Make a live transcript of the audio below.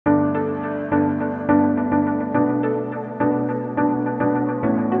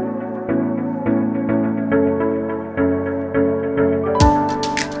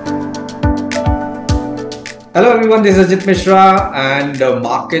Hello everyone, this is Ajit Mishra and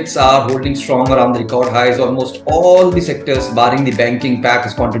markets are holding strong around the record highs. Almost all the sectors barring the banking pack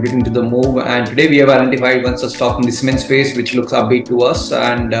is contributing to the move, and today we have identified one such stock in the cement space which looks upbeat to us,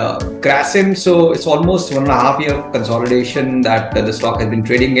 and Grasim. So it's almost 1.5 year consolidation that the stock has been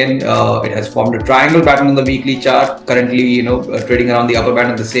trading in. It has formed a triangle pattern on the weekly chart, currently trading around the upper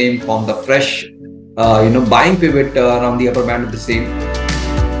band of the same, formed a fresh buying pivot around the upper band of the same.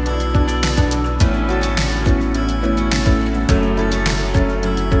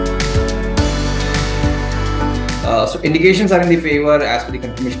 So indications are in the favor as per the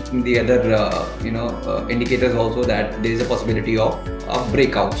confirmation from the other indicators also that there is a possibility of a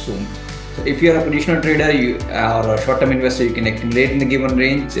breakout soon. So if you are a positional trader or a short-term investor, you can accumulate in the given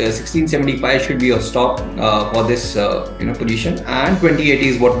range. 1675 should be your stop for this position, and 2080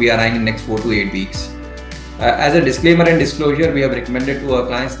 is what we are eyeing in next 4 to 8 weeks. As a disclaimer and disclosure, we have recommended to our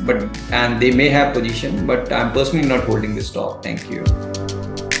clients, and they may have position, but I'm personally not holding this stock. Thank you.